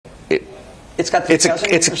It's got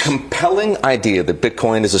it's a compelling idea that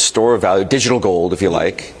Bitcoin is a store of value, digital gold, if you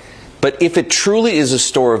like. But if it truly is a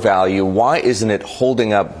store of value, why isn't it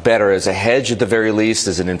holding up better as a hedge at the very least?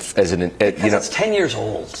 Because it's 10 years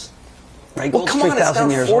old. Right? Well, come on, it's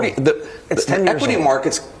down 40. The equity old.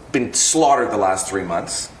 market's been slaughtered the last 3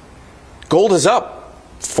 months. Gold is up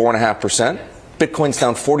 4.5%. Bitcoin's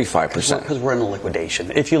down 45%. Because we're in a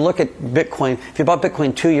liquidation. If you look at Bitcoin, if you bought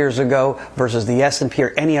Bitcoin 2 years ago versus the S&P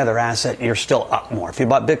or any other asset, you're still up more. If you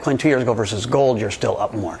bought Bitcoin 2 years ago versus gold, you're still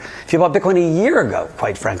up more. If you bought Bitcoin a year ago,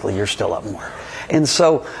 quite frankly, you're still up more. And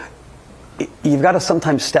so you've got to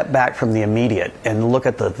sometimes step back from the immediate and look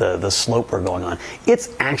at the slope we're going on. It's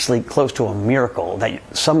actually close to a miracle that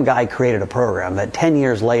some guy created a program that 10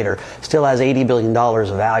 years later still has $80 billion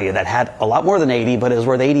of value, that had a lot more than 80, but is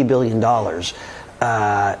worth $80 billion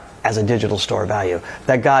as a digital store value.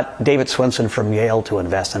 That got David Swenson from Yale to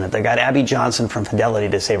invest in it. That got Abby Johnson from Fidelity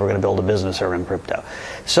to say we're going to build a business around crypto.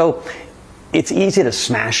 So it's easy to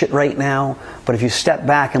smash it right now, but if you step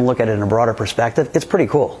back and look at it in a broader perspective, it's pretty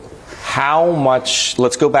cool. How much,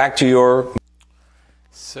 let's go back to your...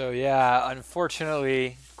 So yeah,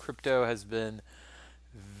 unfortunately, crypto has been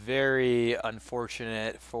very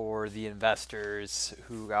unfortunate for the investors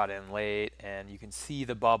who got in late, and you can see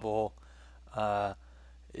the bubble.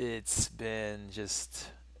 It's been just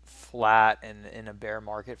flat and in a bear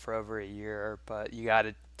market for over a year, but you got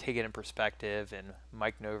to take it in perspective, and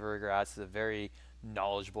Mike Novogratz is a very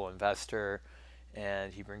knowledgeable investor,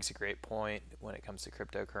 and he brings a great point when it comes to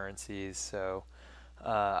cryptocurrencies. So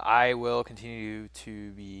I will continue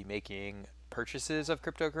to be making purchases of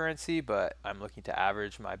cryptocurrency, but I'm looking to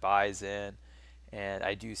average my buys in, and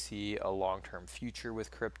I do see a long-term future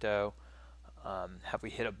with crypto. Have we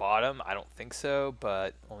hit a bottom? I don't think so,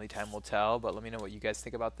 but only time will tell. But let me know what you guys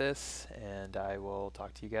think about this, and I will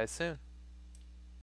talk to you guys soon.